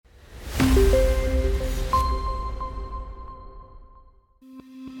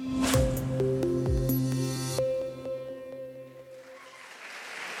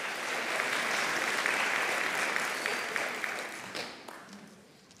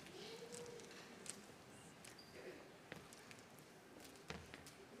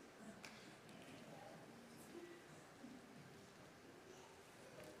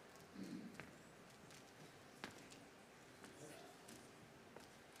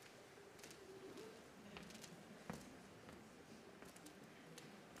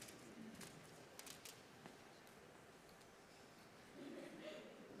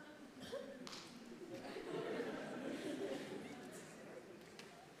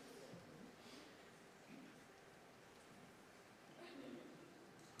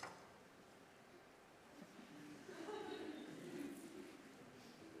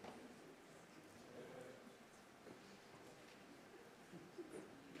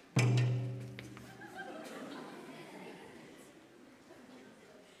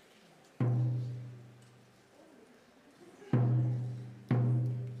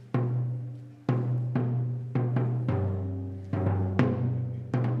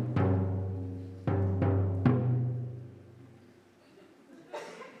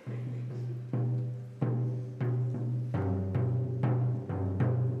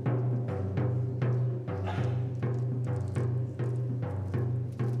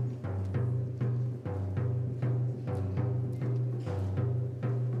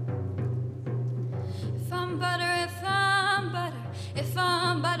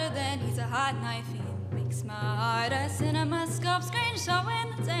hot knife. He makes my heart a cinemascope screen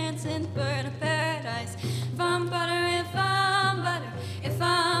showing the dancing bird of paradise. If I'm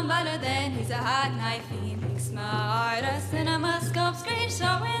butter, then he's a hot knife. He makes my heart a cinemascope screen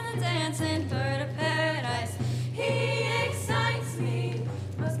showing the dancing bird of paradise. He excites me,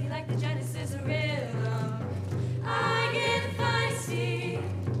 must be like the Genesis rhythm. I get feisty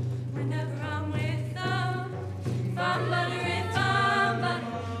whenever I'm with them. If I'm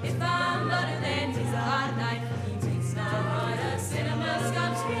butter, then he's a hot knife. He makes my heart a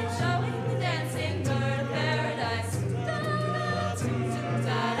cinemascope screen showing the dancing bird of paradise.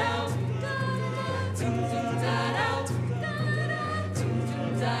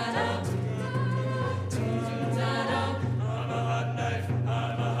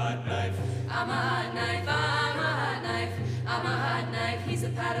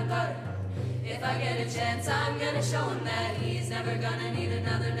 If I get a chance, I'm gonna show him that he's never gonna need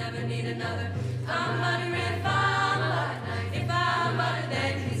another, never need another. I'm butter if I'm a hot knife. If I'm butter,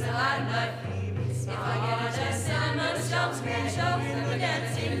 then he's a hot knife. If I get a chance, I'm gonna show him, show him the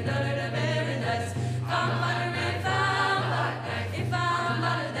dancing daughter to paradise. I'm butter if I'm a hot knife. If I'm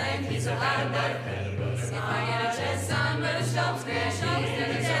butter, then he's a hot knife. If I get a chance, I'm gonna show him, show him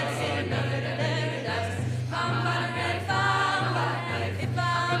the dancing daughter to paradise. I'm butter if I'm a hot knife. If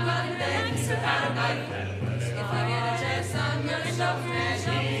I'm butter, then he's a hot knife. If I get a chance, I'm gonna show him,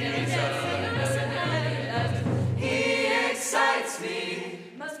 show him the dancing daughter to paradise. He excites me,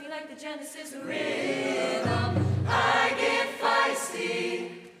 must be like the Genesis rhythm. I get feisty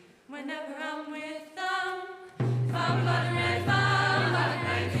whenever I'm with them. If I'm butter, if I'm butter,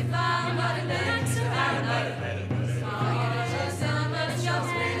 if I'm butter, then he's a hot knife. If I get a chance, I'm gonna show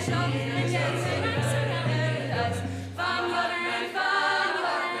him, show him the dancing daughter to paradise. If I'm butter, if I'm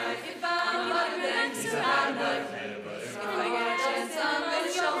butter, if I'm butter, then he's a hot knife. If I get a chance, I'm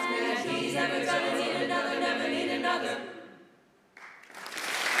gonna show him that he's never gonna need another, never need another.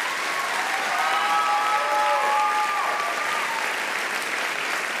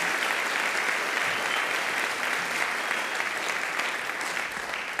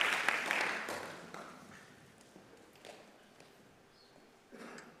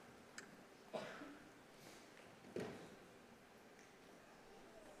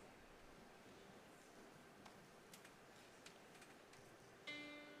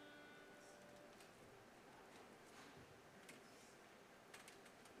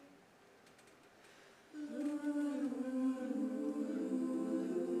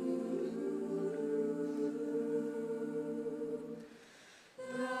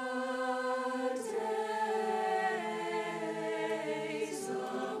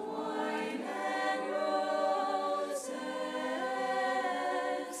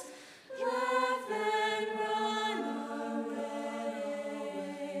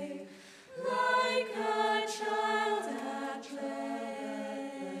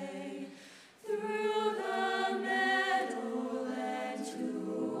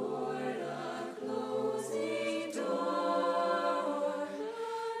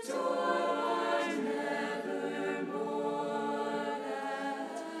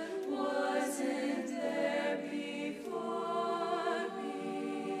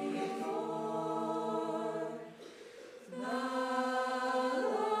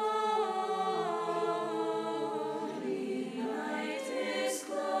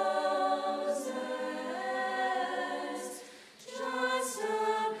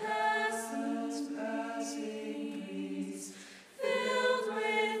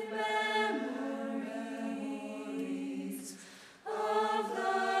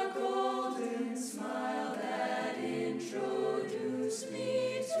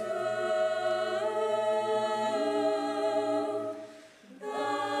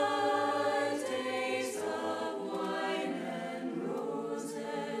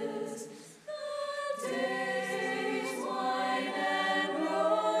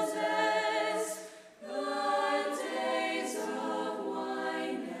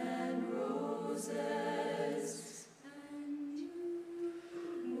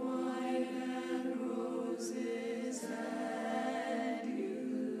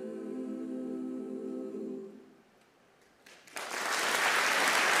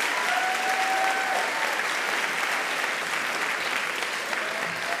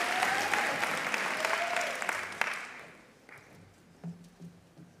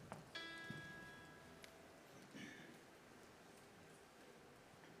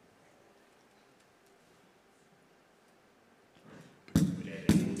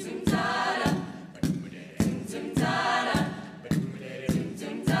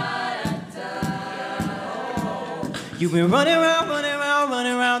 You've been running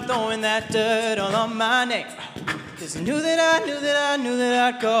around, throwing that dirt all on my name. Cause I knew that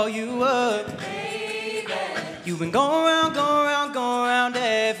I'd call you up. Baby. You've been going around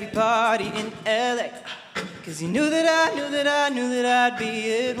every party in LA. Cause you knew that I'd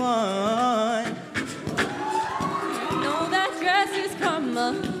be at one. You know that dress is karma,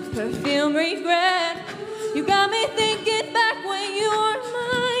 perfume regret. You got me thinking back when you were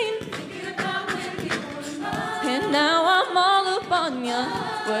mine. And now I'm all up on ya,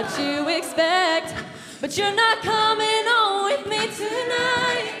 what you expect. But you're not coming on with me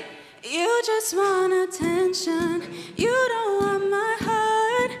tonight. You just want attention, you don't want my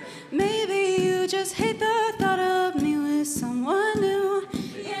heart. Maybe you just hate the thought of me with someone new.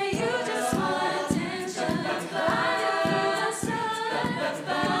 Yeah, you just want attention, just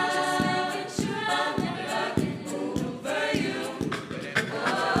making sure I'm never getting over you.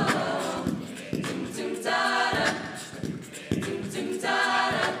 Oh, tum tum da da, tum tum da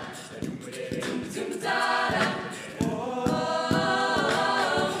da.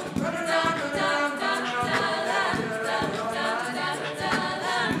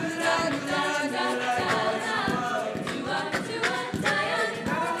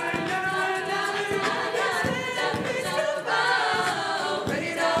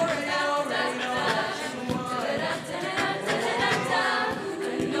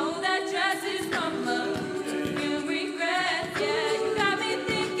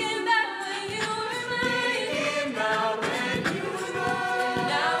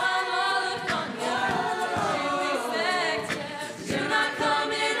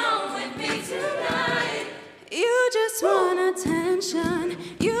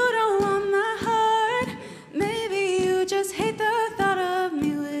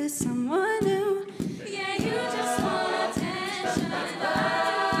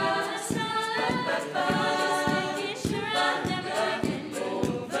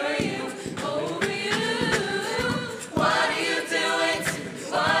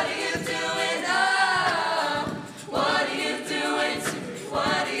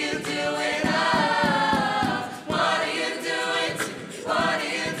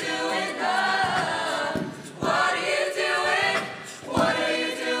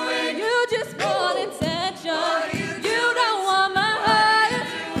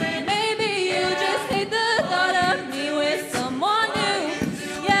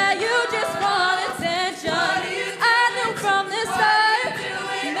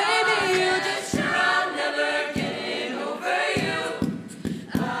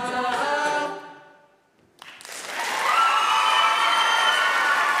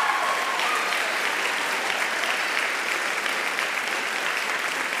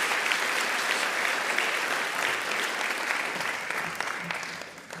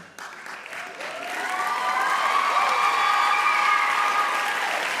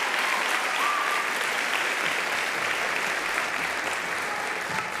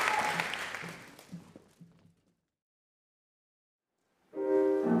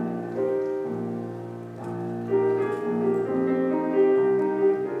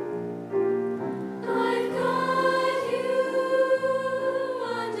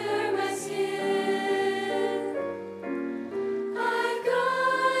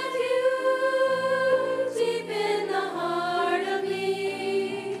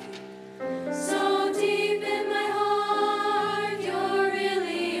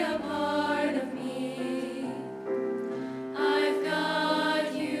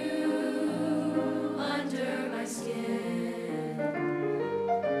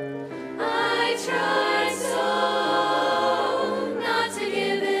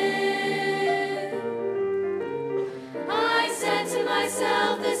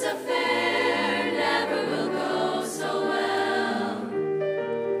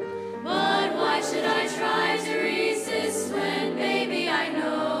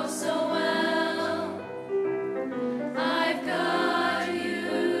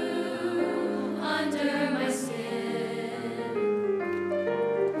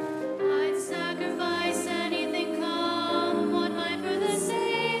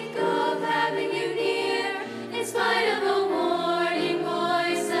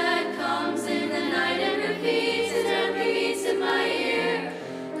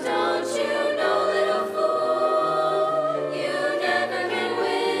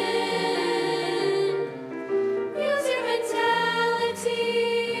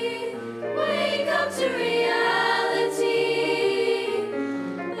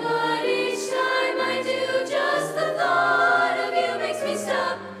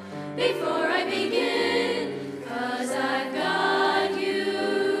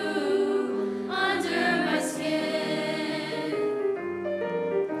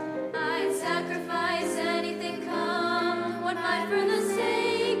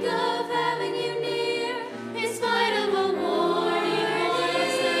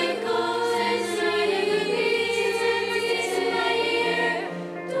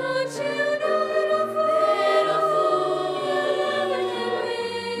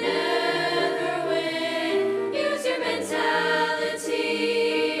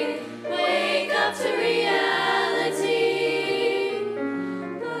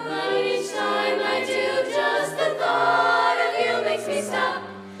 stop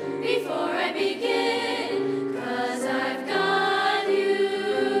before I begin, 'cause I've got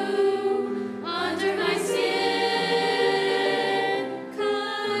you under my skin,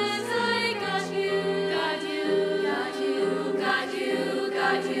 'cause I got you, got you, got you, got you,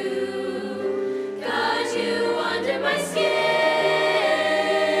 got you, got you under my skin.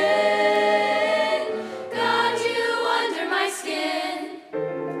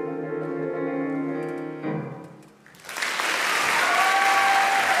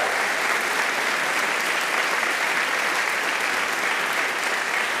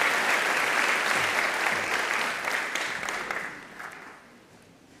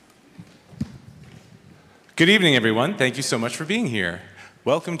 Good evening, everyone. Thank you so much for being here.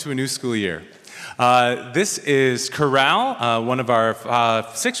 Welcome to a new school year. This is Chorale, one of our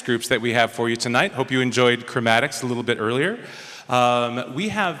 6 groups that we have for you tonight. Hope you enjoyed Chromatics a little bit earlier. We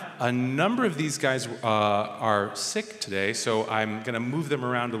have a number of these guys are sick today, so I'm going to move them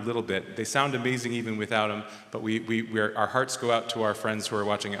around a little bit. They sound amazing even without them, but our hearts go out to our friends who are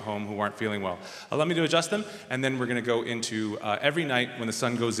watching at home who aren't feeling well. Allow me to adjust them, and then we're going to go into Every Night When the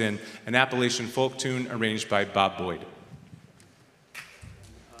Sun Goes In, an Appalachian folk tune arranged by Bob Boyd.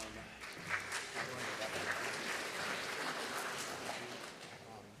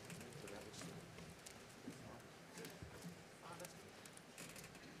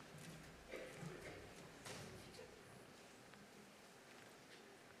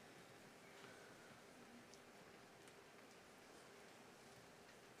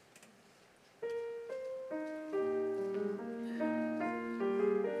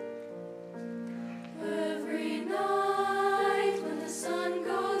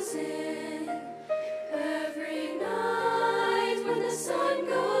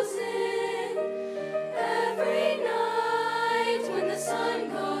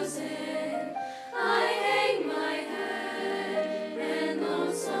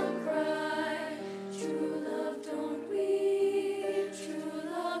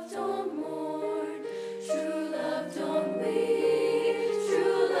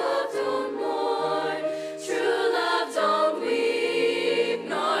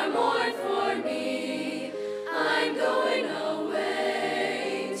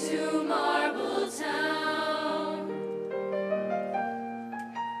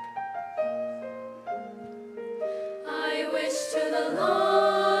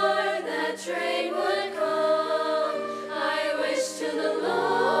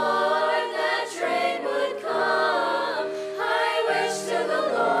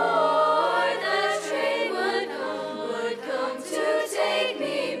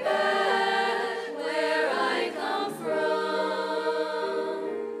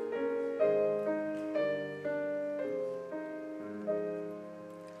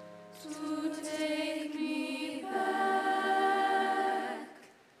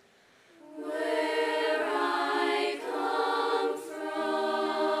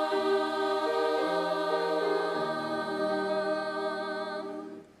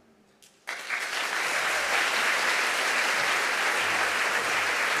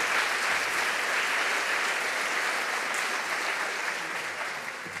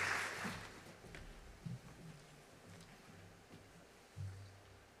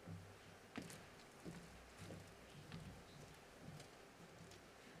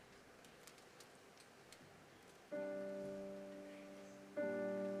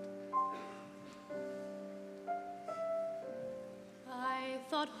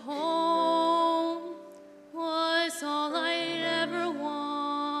 Thought home was all I'd ever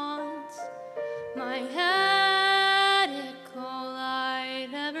want, my attic all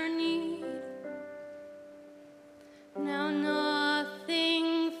I'd ever need. Now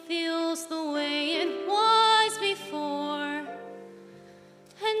nothing feels the way it was before,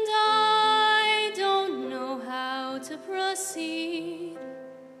 and I don't know how to proceed.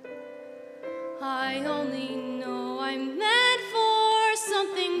 I only know I'm meant for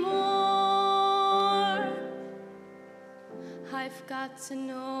something more. I've got to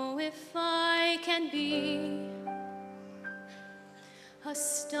know if I can be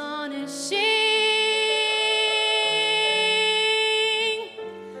astonishing.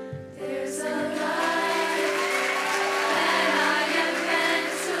 There's a life that I am meant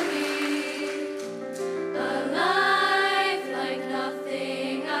to lead, a life like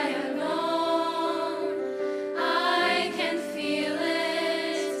nothing I have known. I can feel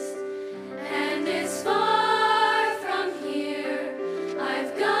it, and it's far from here.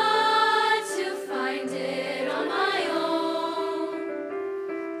 I've got to find it on my own.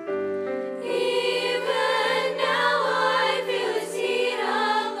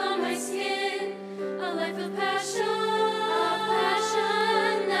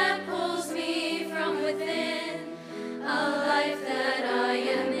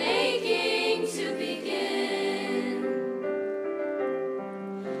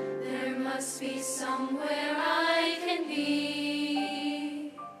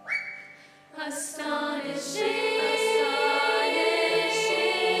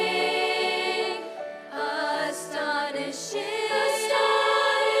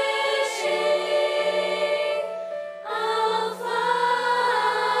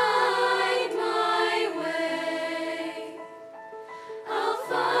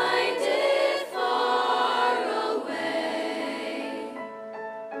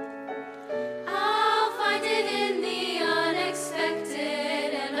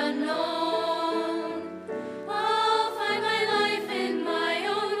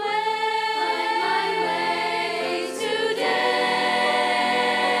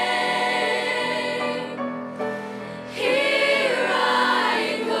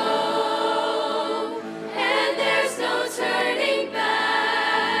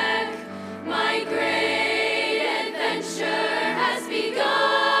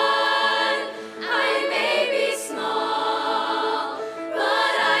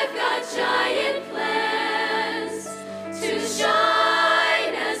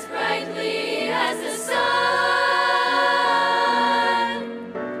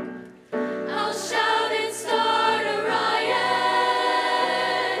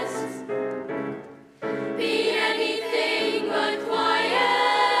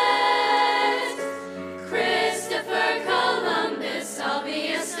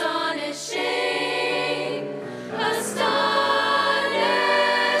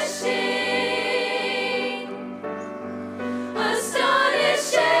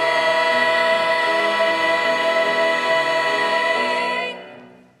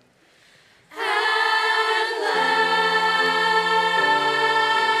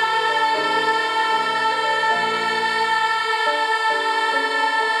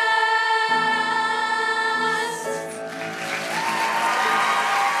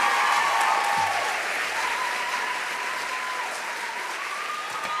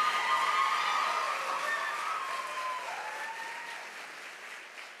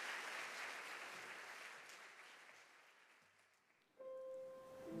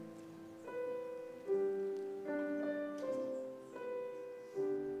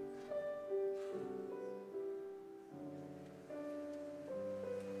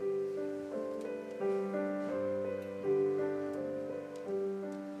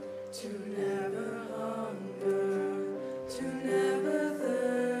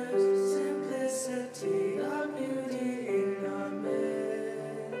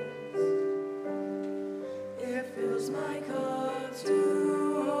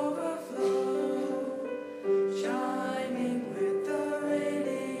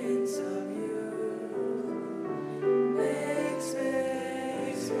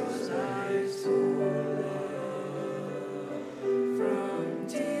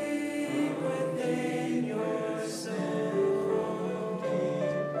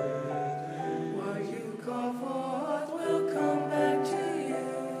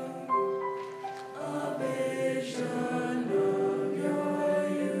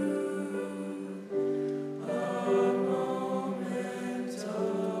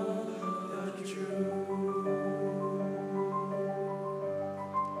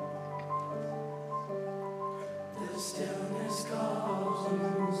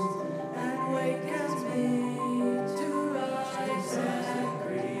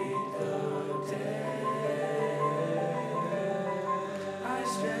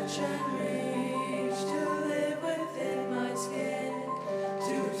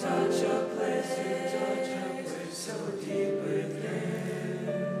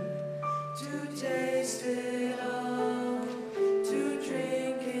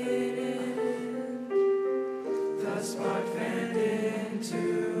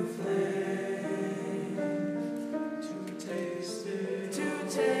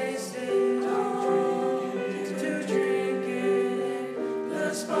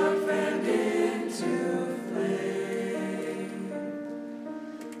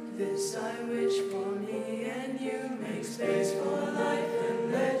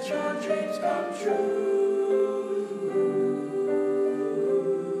 dreams come true.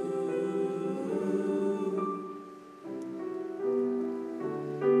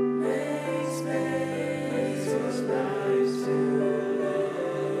 Make space for lives to live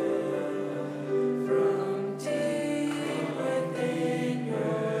from deep within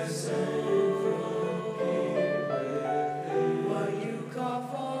yourself. What you call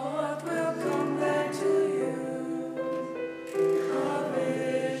forth will come back to you. A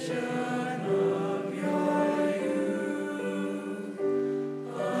vision of your youth,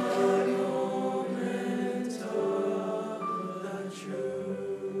 a moment of the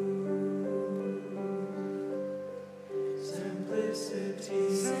truth. Simplicity,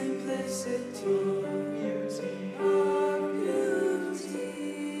 simplicity, beauty, of beauty.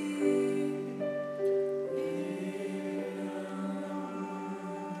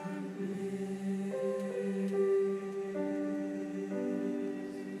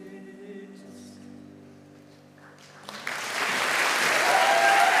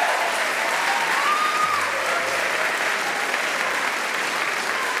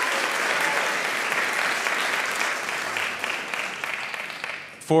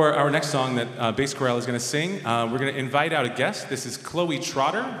 For our next song that Bass Chorale is going to sing, we're going to invite out a guest. This is Chloe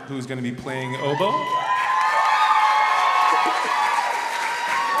Trotter, who's going to be playing oboe.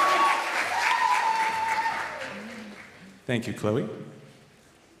 Thank you, Chloe.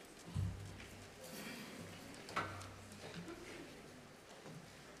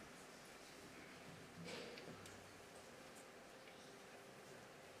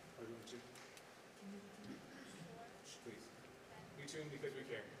 Because we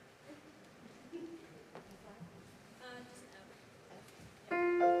care.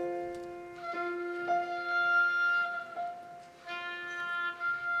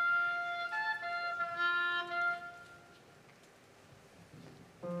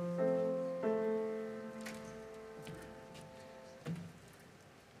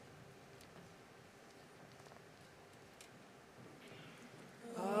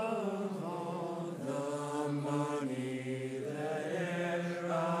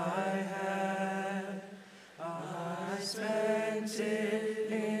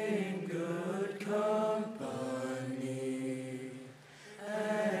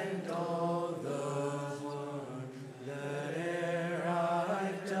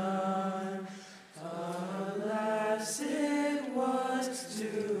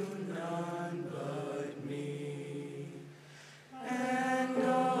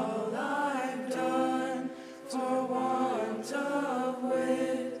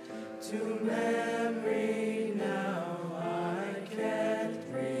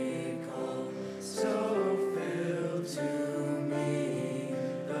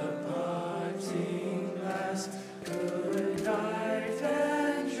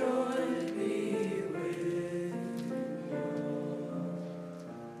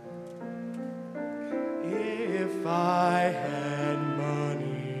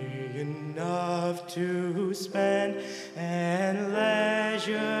 To spend and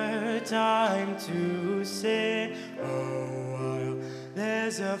leisure time to sit a while.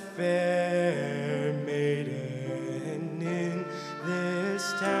 There's a fair maiden in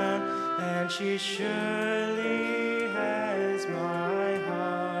this town, and she surely has my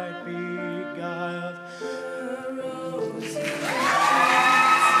heart beguiled. Her rosy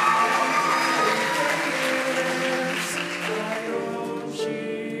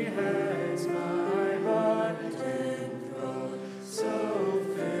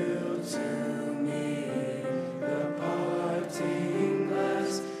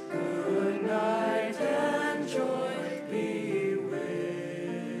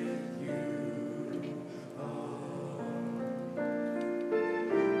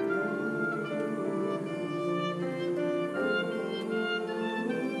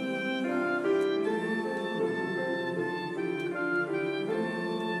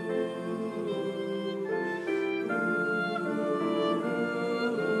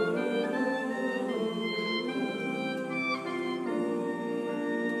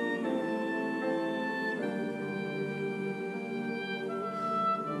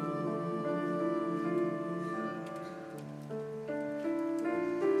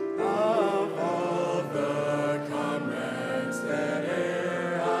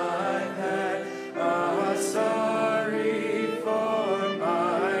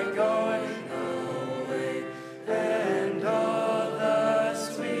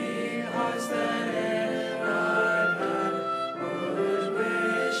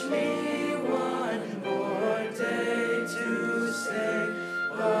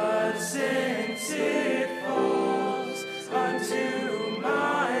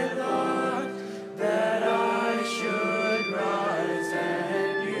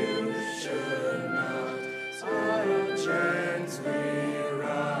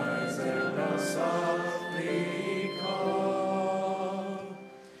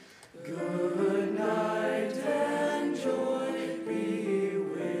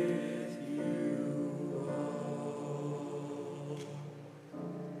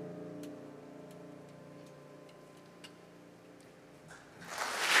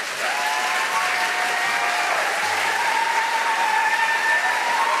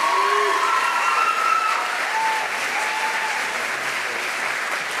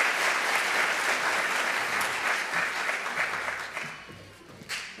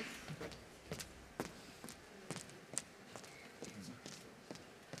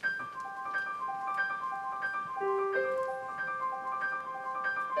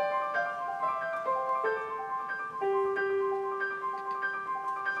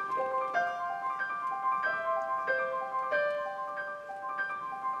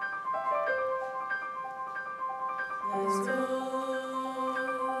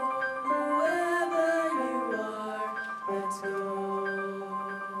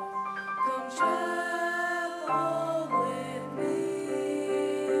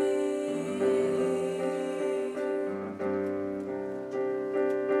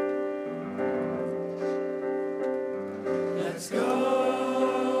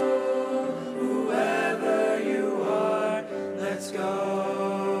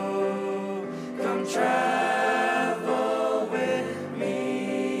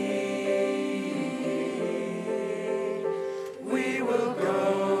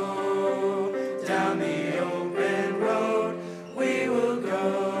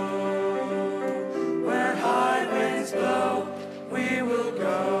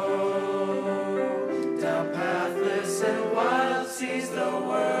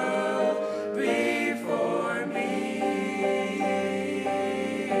three for me.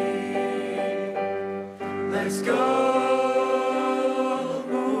 Let's go,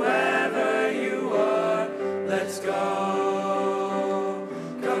 whoever you are, let's go.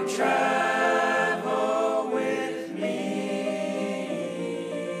 Come travel with me.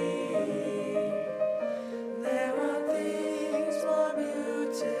 There are things more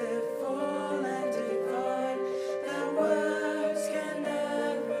beautiful and divine than words can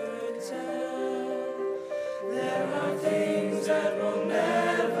ever tell. There are things that will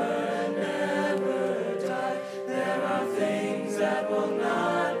never, never die. There are things that will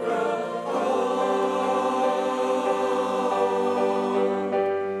not grow old.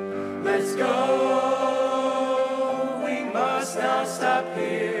 Let's go. We must not stop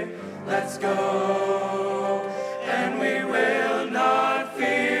here. Let's go. And we will not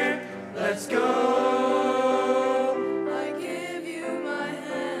fear. Let's go. I give you my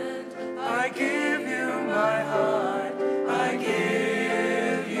hand. I give you my heart. I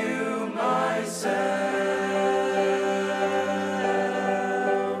give you myself.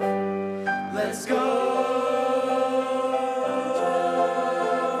 Let's go.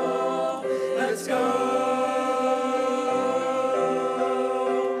 Let's go.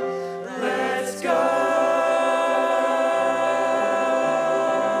 Let's go.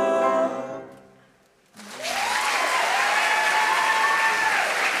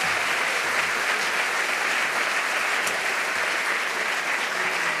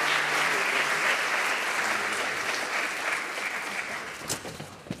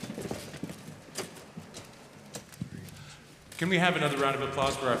 Can we have another round of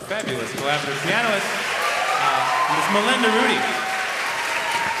applause for our fabulous collaborative pianist, Miss Melinda Rudy?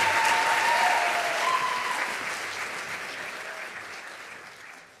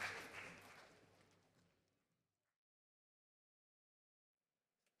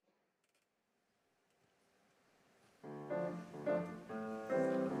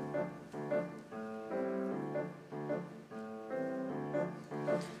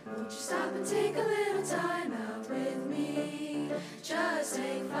 Won't you stop and take a little time out with me? Just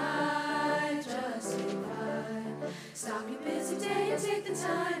take 5, just take 5. Stop your busy day and take the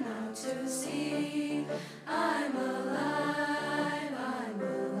time out to see I'm alive, I'm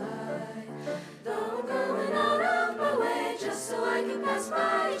alive. Though I'm going out of my way just so I can pass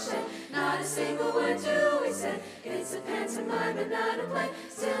by each day. Not a single word do we say. It's a pantomime but not a play.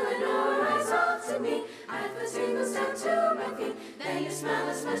 Still I know her eyes off to me. I feel tingles down to my feet. Then your smile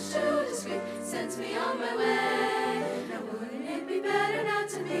is much too discreet. Sends me on my way. Now wouldn't it be better not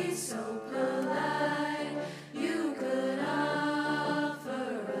to be so polite? You could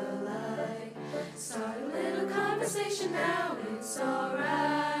offer a light. Start a little conversation now. It's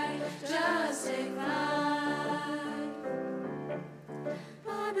alright. Just take 5.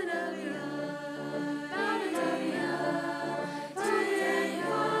 Ba-ba-da-ba-da, ba-ba-da-ba-da. Take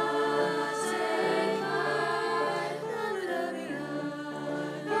 5, take 5. Ba-ba-da-ba-da,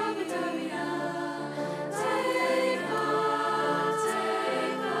 ba-ba-da-ba-da. Take 5,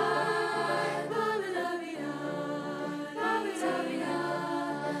 take 5. Ba-ba-da-ba-da, ba-ba-da-ba-da.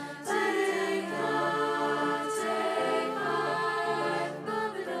 Take 5, take 5.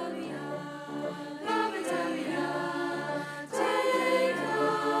 Ba-ba-da-ba-da, ba-ba-da-ba-da. Take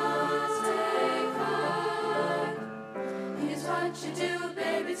 5, take 5. Here's what you do,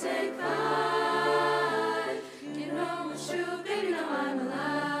 baby, take 5. You know it's true, baby, now I'm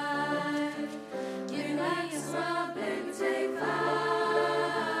alive. Give me back your smile, baby, take 5.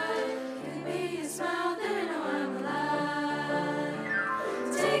 Give me a smile, then I know I'm alive.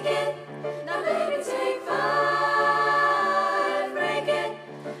 Take it, now baby, take 5. Break it,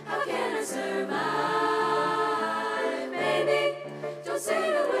 how can I survive? Baby, don't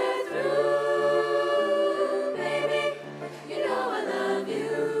say that we're through. Baby, you know I love you.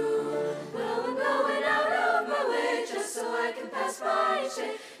 Well, I'm going out of my way just so I can pass by each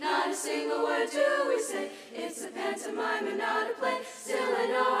day. Not a single word do we say. It's a pantomime and not a play. Still I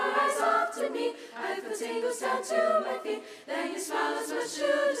know her eyes off to me. I feel tingles down to my feet. Then your smile is much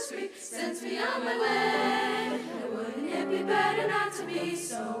too discreet. Sends me on my way. Now wouldn't it be better not to be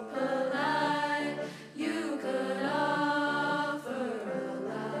so polite? You could offer a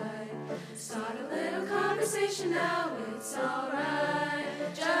light. Start a little conversation now. It's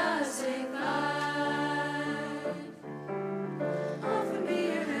alright. Just take 5. Offer me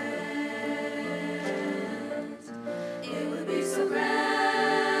your hand. It would be so grand.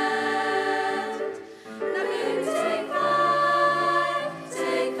 Now baby, take 5,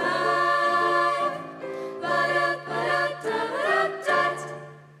 take 5. Ba-da-ba-da-da-ba-da-da.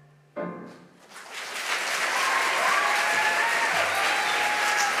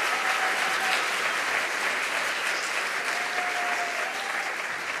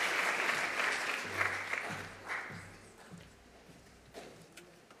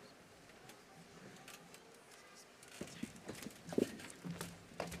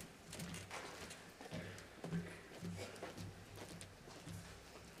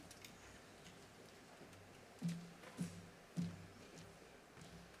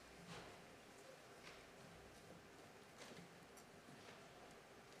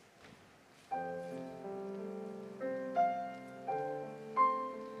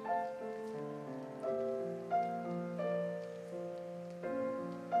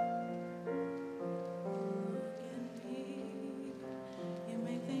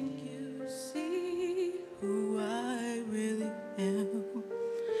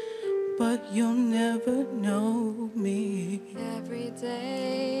 but you'll never know me. Every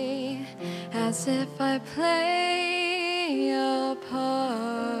day, as if I play a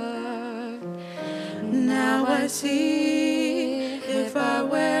part. Now I see, if I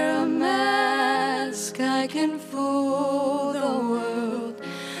wear a mask, I can fool the world,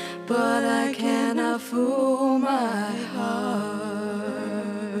 but I cannot fool my heart.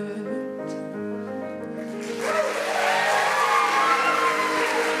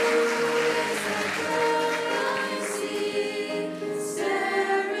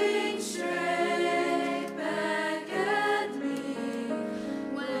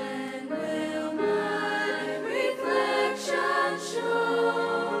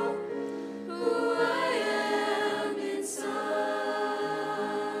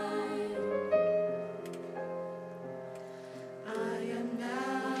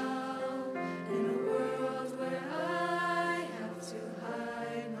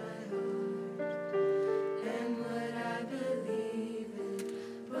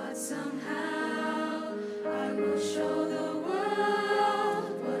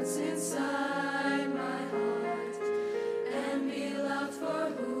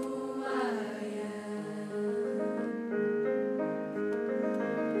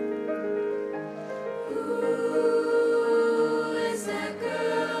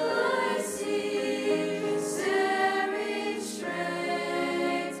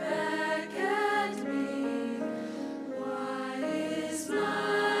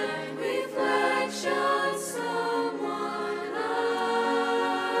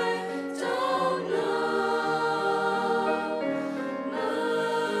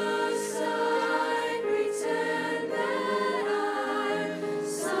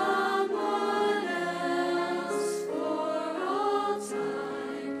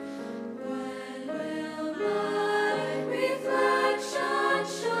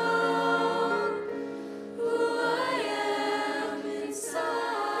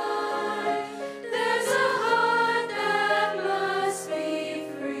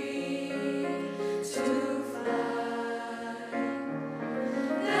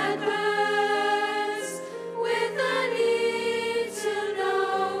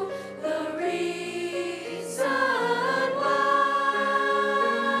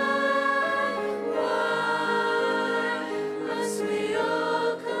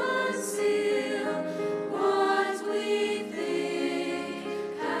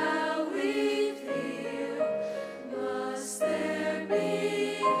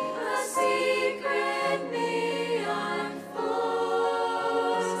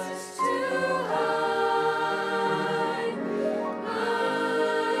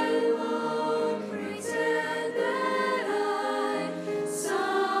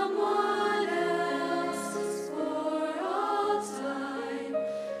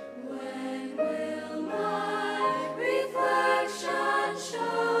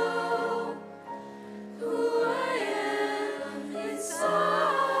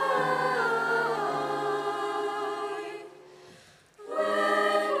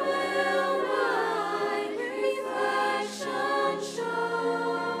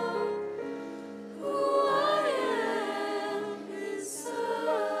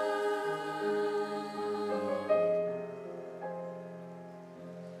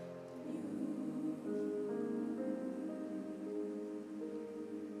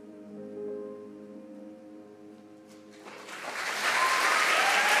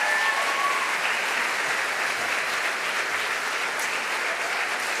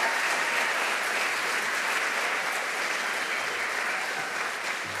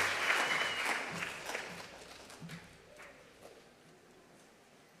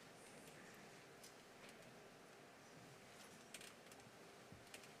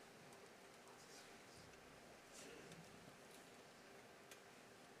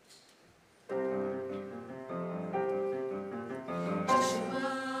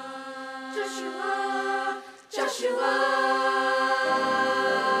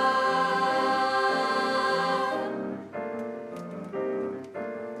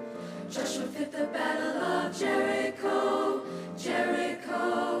 Joshua fit the battle of Jericho,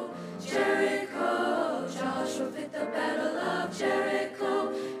 Jericho, Jericho. Joshua fit the battle of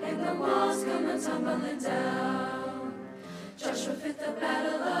Jericho, and the walls come tumbling down. Joshua fit the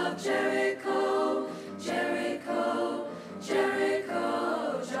battle of Jericho, Jericho,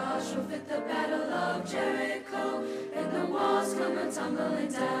 Jericho. Joshua fit the battle of Jericho, and the walls come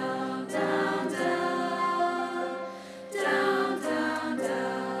tumbling down, down, down, down, down,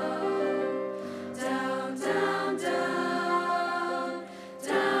 down, down, down, down,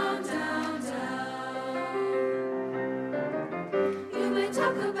 down, down, down. You may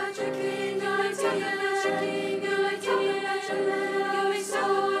talk about your kids.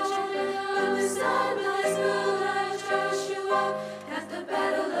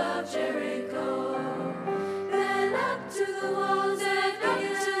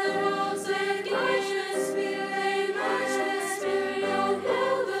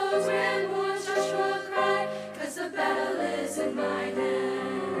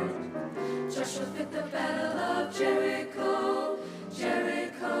 Joshua fit the battle of Jericho,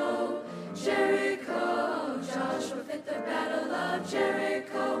 Jericho, Jericho. Joshua fit the battle of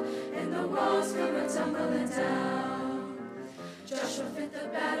Jericho, and the walls come tumbling down. Joshua fit the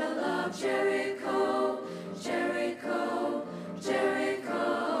battle of Jericho, Jericho,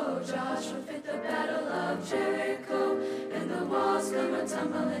 Jericho. Joshua fit the battle of Jericho, and the walls come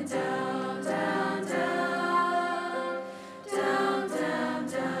tumbling down, down, down, down, down, down,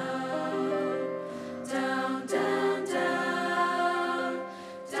 down, down, down,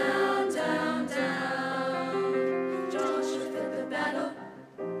 down, down, down. Joshua fit the battle.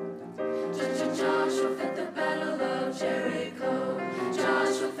 Joshua fit the battle of Jericho.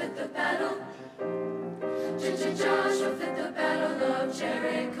 Joshua fit the battle. Joshua fit the battle of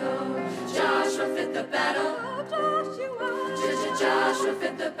Jericho. Joshua fit the battle. Joshua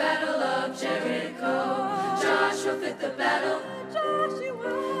fit the battle of Jericho. Joshua fit the battle.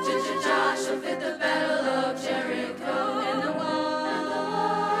 Joshua fit the battle of Jericho. And the walls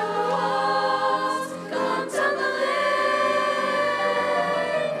come tumbling.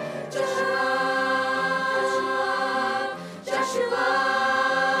 Joshua, Joshua.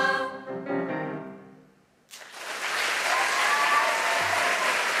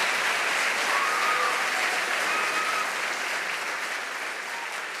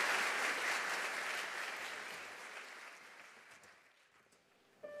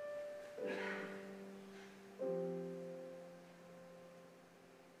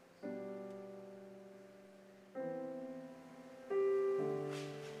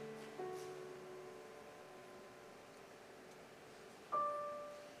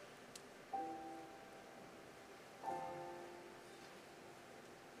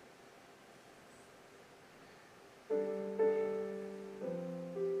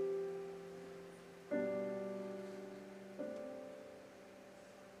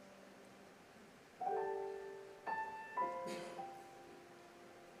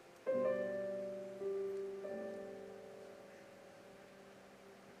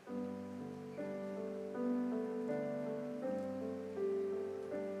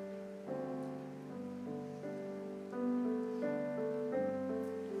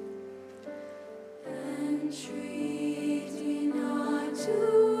 Entreat me not to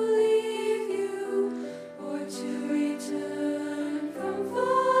leave you, or to return from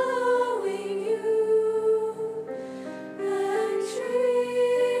following you.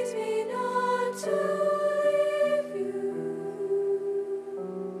 Entreat me not to leave you,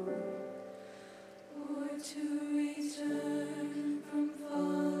 or to return from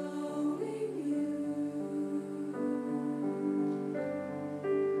following you.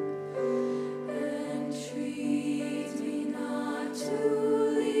 Entreat me not to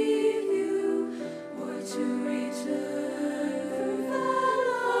leave you, or to return from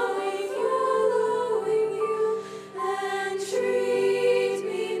following you. Entreat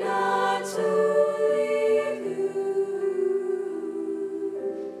me not to leave you,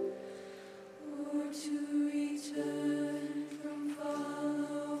 or to return from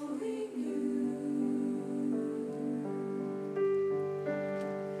following you.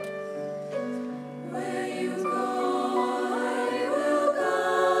 Where you go, I will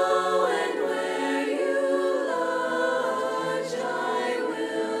go, and where you lodge, I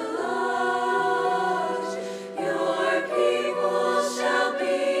will lodge. Your people shall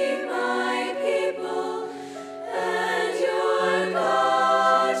be my people, and your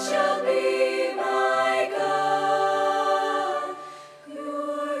God shall be my God.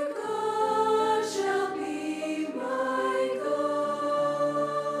 Your God shall be my God.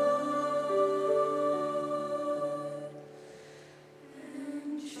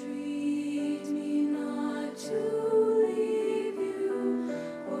 Entreat me not to leave you,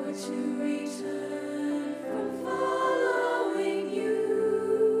 or to return from following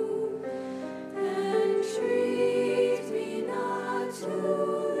you. Entreat me not to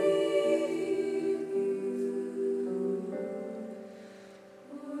leave you,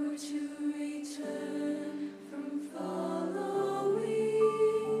 or to return from following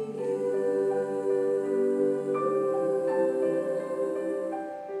you.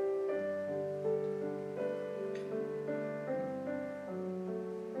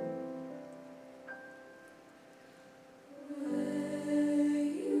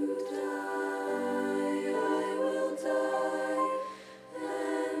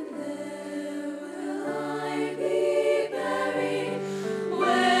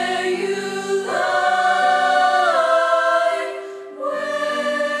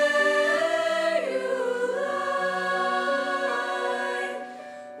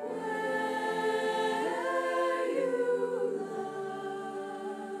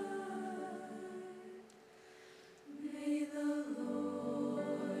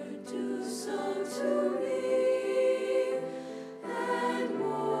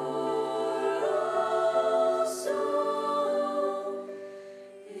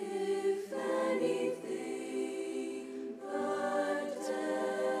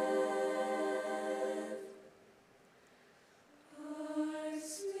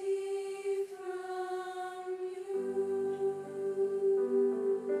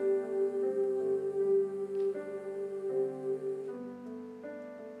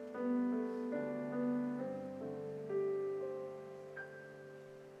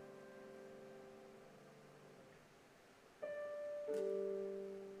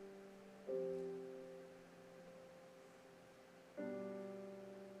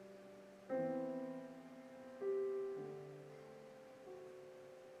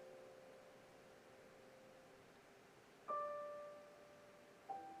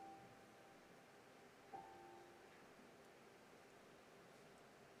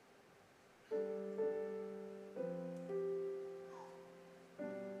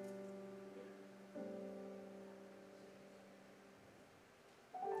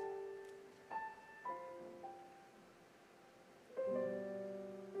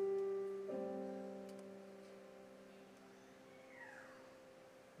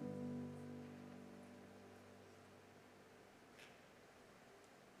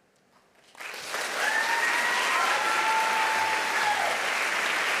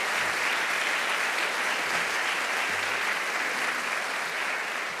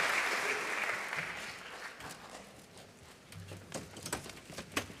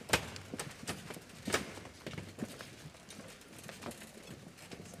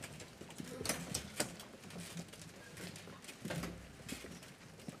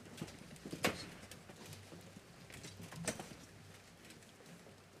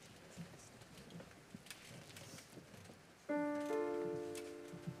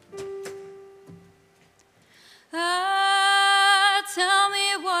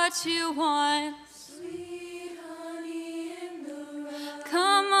 what you want. Sweet honey in the rock.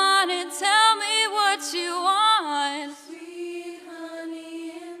 Come on and tell me what you want. Sweet honey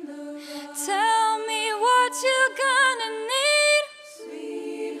in the rock. Tell me what you're gonna need.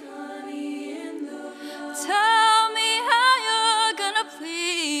 Sweet honey in the rock. Tell me how you're gonna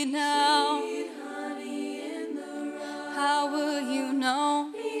plead now. Sweet honey in the rock. How will you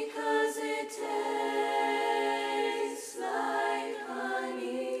know? Because it tastes like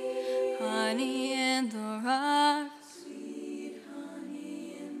honey. Honey in the rock. Sweet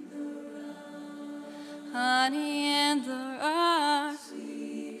honey in the rock. Honey in the rock.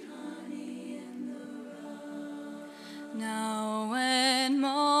 Sweet honey in the rock. Now when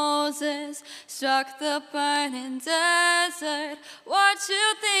Moses struck the burning desert, what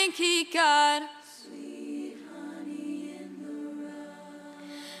you think he got? Sweet honey in the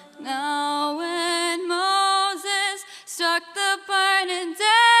rock. Now when Moses struck the burning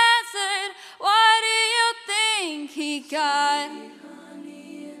desert, what do you think he got?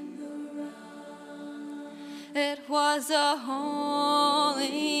 Honey in the rock. It was a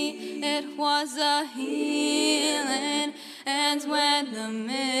holy, it was a healing, and when the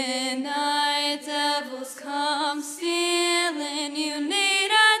midnight devils come stealing, you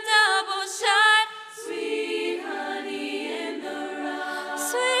need a double shot. Sweet honey in the rock.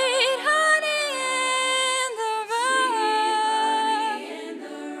 Sweet honey in the rock. In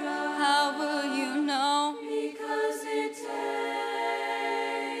the rock. How will you know? Because it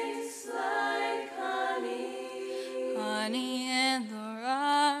tastes like honey. Honey in the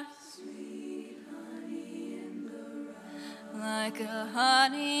rock. Sweet honey in the rock. Like a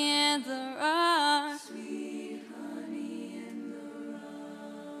honey in the rock. Sweet honey in the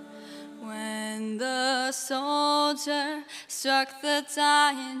rock. When the soldier struck the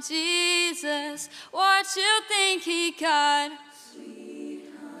dying Jesus, what you think he got? Sweet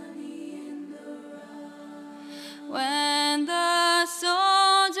honey in the rock. When the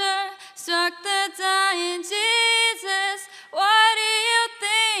soldier struck the dying Jesus, what do you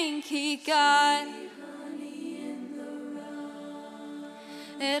think he got? Honey in the rock.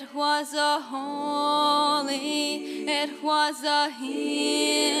 It was a holy, it was a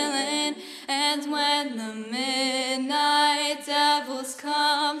healing, and when the midnight devils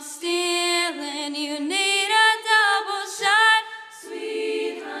come stealing, you need a double shot.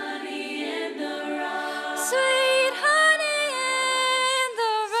 Sweet honey in the rock. Sweet honey in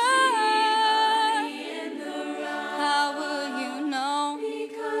the rock. In the rock. How will you know?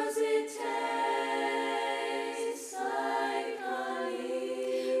 Because it tastes like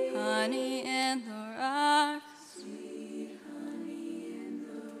honey. Honey in the rock. Sweet honey in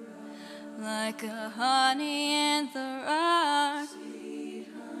the rock. Like a honey in the rock. Sweet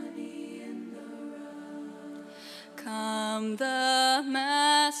honey in the rock. Come the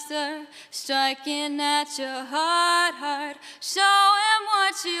master, striking at your heart. Show him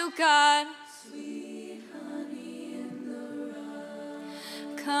what you got. Sweet honey in the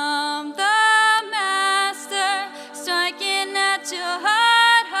rock. Come the master, striking at your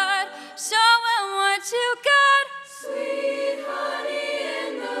heart. Show him what you got. Sweet honey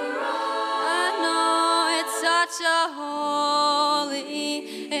in the rock. I know it's such a holy,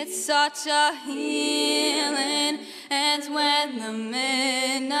 it's such a healing, and when the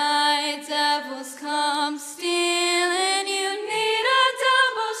midnight devils come stealing, you need a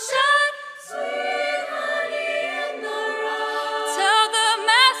double shot. Sweet honey in the rock. Tell the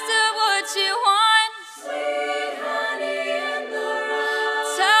master what you want. Sweet honey in the rock.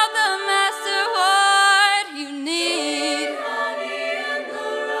 Tell the master what you need. Honey in the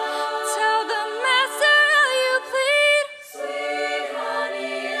rock. Tell the master how you plead. Sweet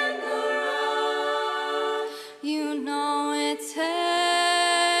honey in the rock. You know it tastes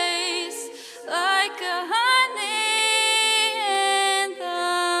like a honey in the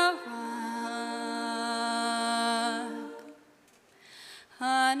rock.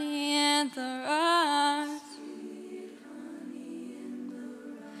 Honey in the rock.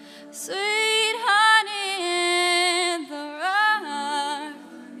 Sweet honey in the rock.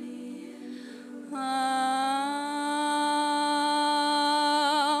 Oh.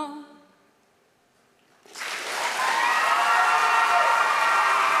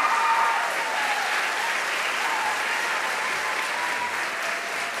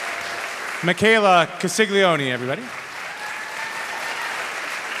 Michaela Casiglione, everybody.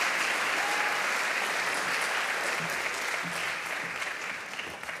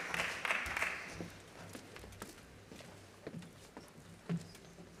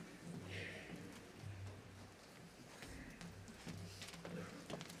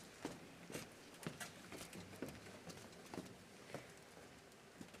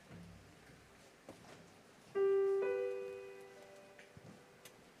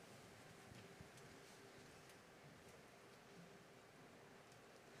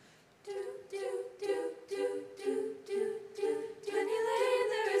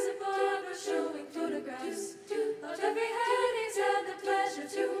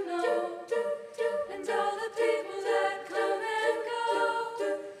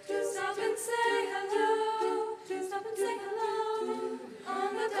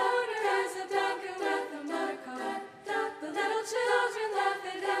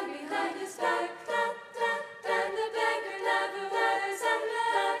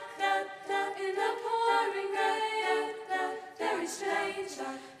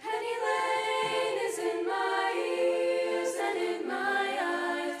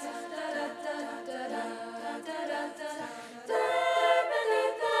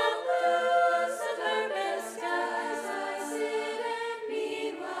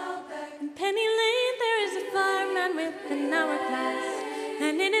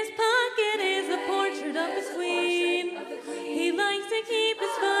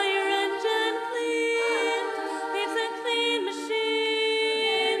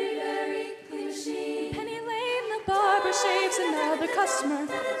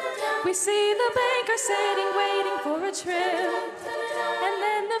 corner. We see the banker sitting, waiting for a trip. And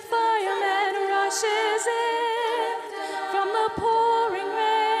then the fireman rushes in from the pouring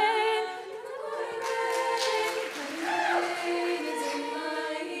rain. Rain is in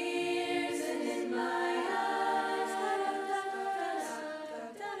my ears and in my eyes.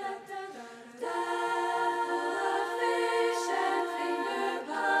 Fish and finger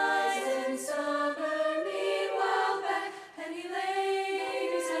pies in summer, meanwhile back penny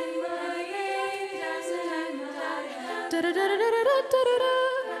lanes and my ears and my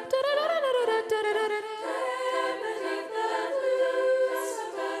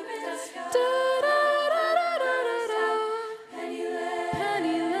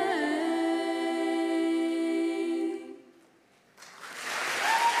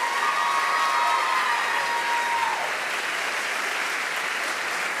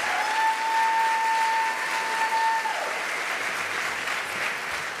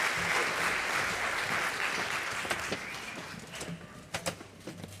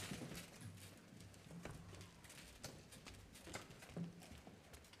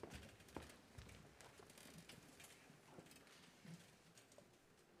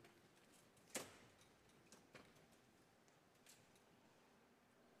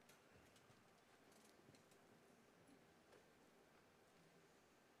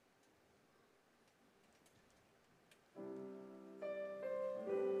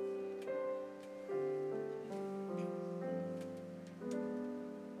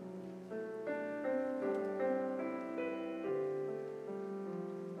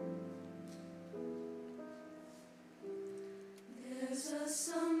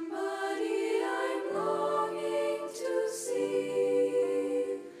Somebody I'm longing to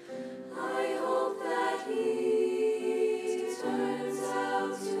see. I hope that he turns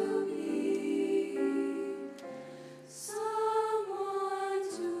out to be someone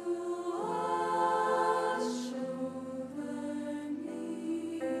to wash over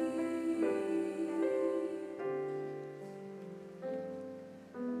me.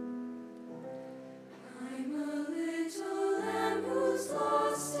 I'm a little lamb who's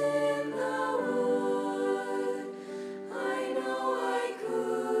lost in the wood. I know I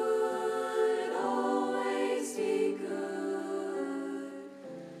could always be good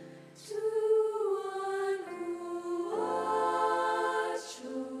to one who watch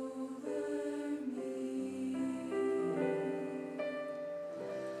over me.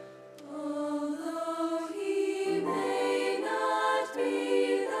 Although he may not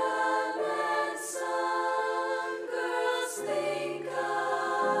be the man some girls think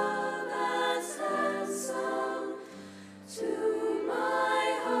of as handsome, to my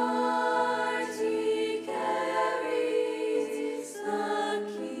heart he carries the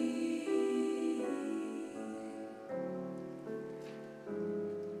key.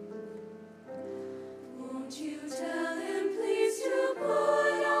 Won't you tell him please to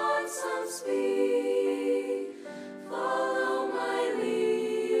put on some speed? Follow my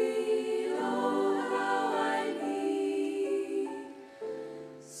lead, oh how I need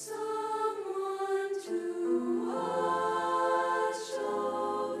someone to watch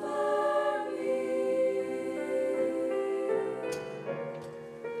over me.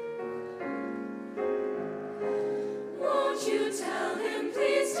 Won't you tell him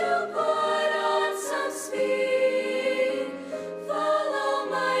please to put on some speed? Follow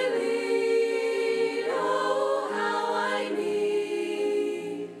my lead, oh how I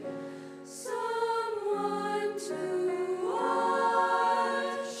need someone to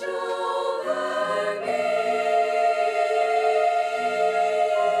watch over me.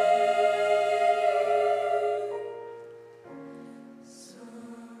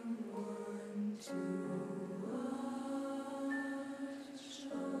 Someone to watch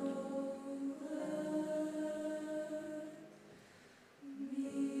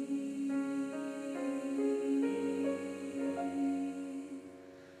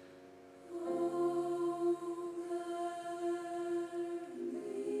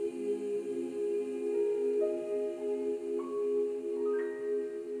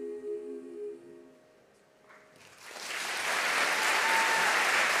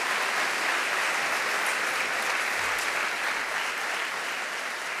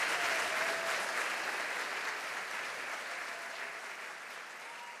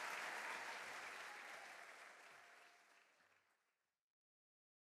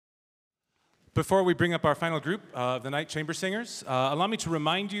Before we bring up our final group of the night, chamber singers, allow me to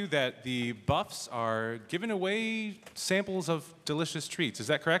remind you that the buffs are giving away samples of delicious treats. Is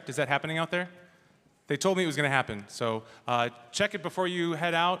that correct? Is that happening out there? They told me it was going to happen, so check it before you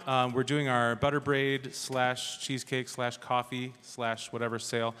head out. We're doing our butter braid / cheesecake / coffee / whatever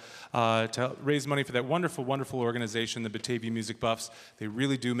sale to raise money for that wonderful, wonderful organization, the Batavia Music Buffs. They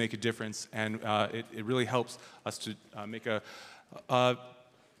really do make a difference, and it really helps us to make a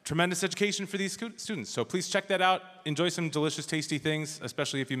tremendous education for these students. So please check that out. Enjoy some delicious, tasty things,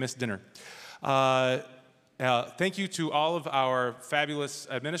 especially if you missed dinner. Thank you to all of our fabulous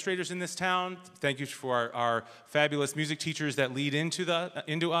administrators in this town. Thank you for our fabulous music teachers that lead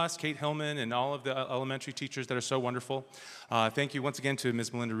into us, Kate Hillman and all of the elementary teachers that are so wonderful. Thank you once again to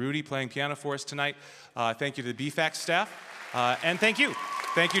Ms. Melinda Rudy playing piano for us tonight. Thank you to the BFAC staff. And thank you.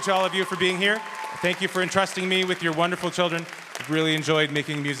 Thank you to all of you for being here. Thank you for entrusting me with your wonderful children. I've really enjoyed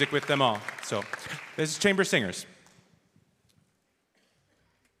making music with them all. So this is Chamber Singers.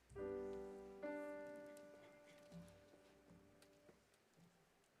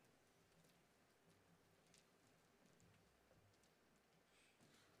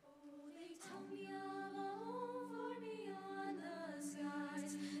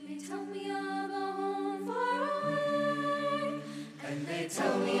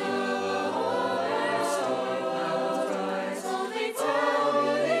 Tell me of a home where storm clouds rise. Oh, they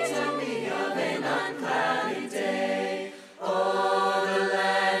tell me of an unclouded day. Oh, the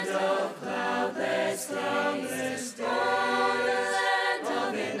land of cloudless days. Oh, the land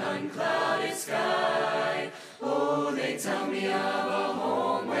of an unclouded sky. Oh, they tell me of a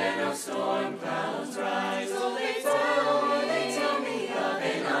home where no storm clouds rise. Oh, they tell me of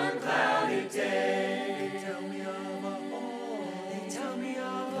an unclouded day.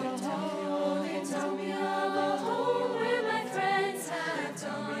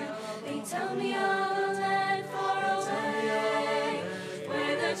 Tell me of a land far away,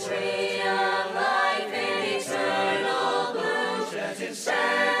 where the tree of life in eternal bloom sheds its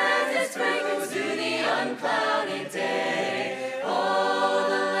fragrance to the unclouded day. Oh,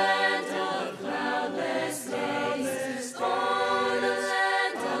 the land of cloudless days. Oh, the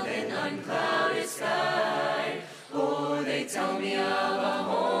land of an unclouded sky. Oh, they tell me of a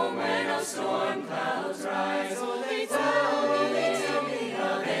home where no storm clouds rise. Oh, they tell me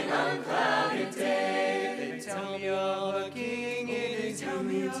of an unclouded day. They tell me of a king in his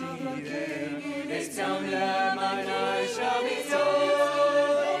beauty there. They tell me that mine eyes shall be told.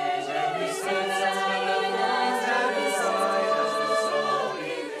 Shall be sunshine of lights at his side.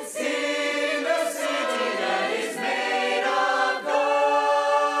 In the city that is made of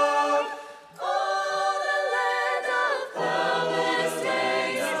gold. Oh, the land of cloudless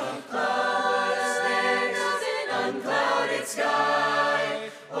days, cloudless days of an unclouded sky.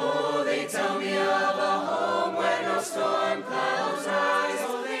 Oh, they tell me of a home where no storm clouds rise.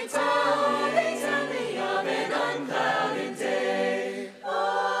 Oh, they tell me of an unclouded day.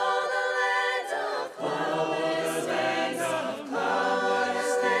 Oh, the land of cloudless days,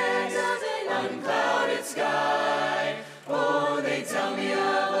 cloudless days of an unclouded sky. Oh, they tell me of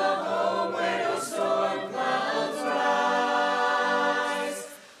a home where no storm clouds rise.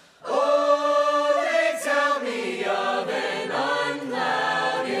 Oh, they tell me of an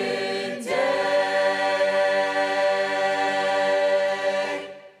unclouded day.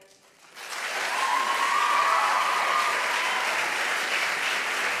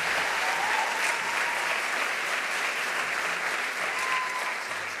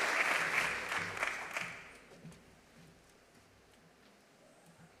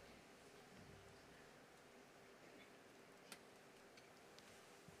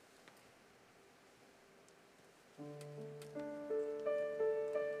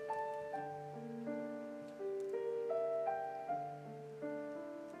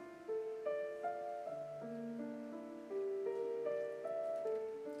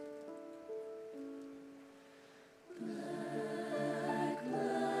 Black,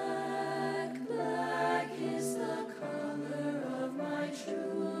 black, black is the color of my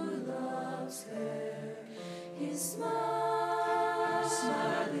true love's hair. His smile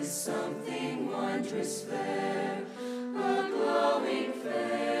is something wondrous fair, a glowing face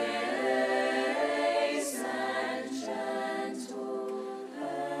and gentle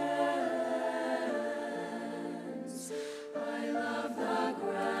hands. I love the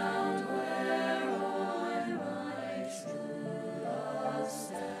ground where on my true love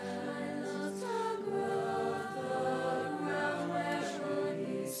stands. I love the ground where on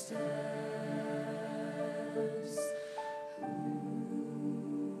he stands.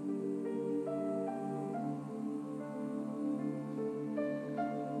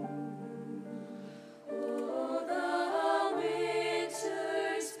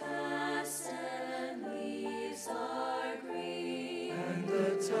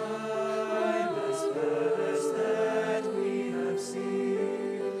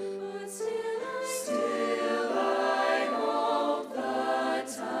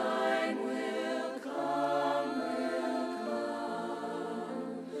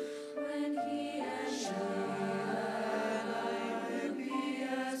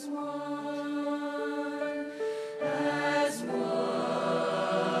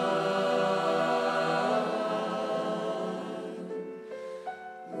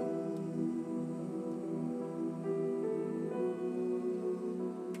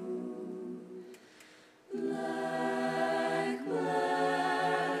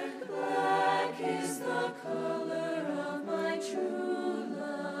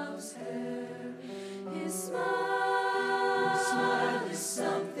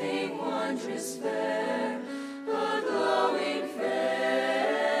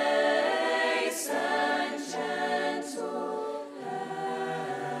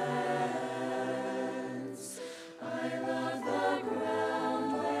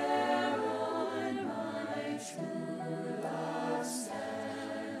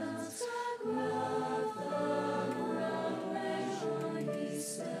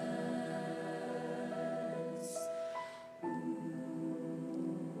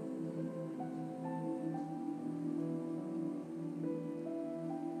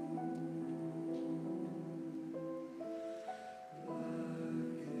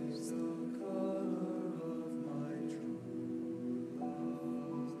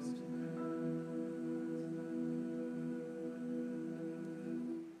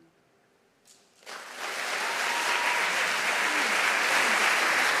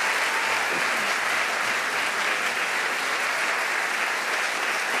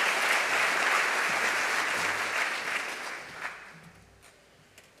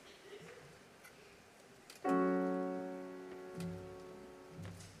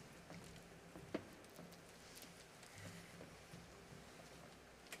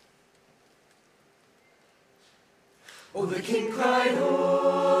 Oh, the king cried,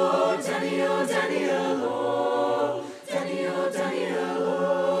 oh, Daniel, Daniel, oh, Daniel, Daniel,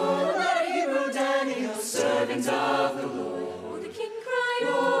 oh, that Hebrew Daniel, servant of the Lord. Oh, the king cried,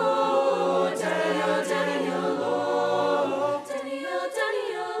 oh, Daniel, Daniel, oh, Daniel,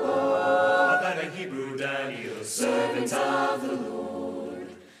 Daniel, oh, that a Hebrew Daniel, servant of the Lord.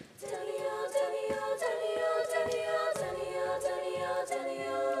 Daniel, Daniel, Daniel, Daniel, Daniel, Daniel,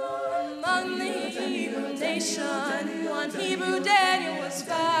 Daniel. Among the Hebrew nation, one Hebrew Daniel was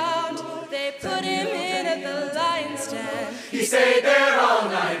found. They put him in at the lion's den. He stayed there all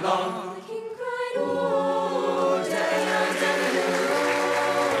night long. The king cried, oh, Daniel, Daniel, oh,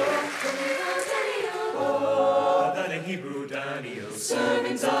 Daniel, Daniel, oh, that a Hebrew Daniel,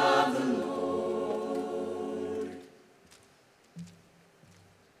 servant of the Lord.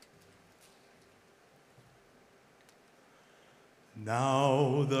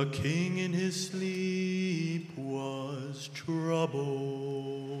 Now the king in his sleep was troubled,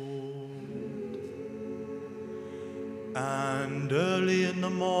 and early in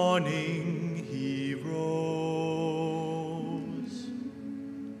the morning he rose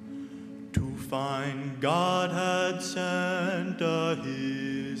to find God had sent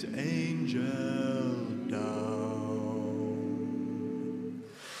his angel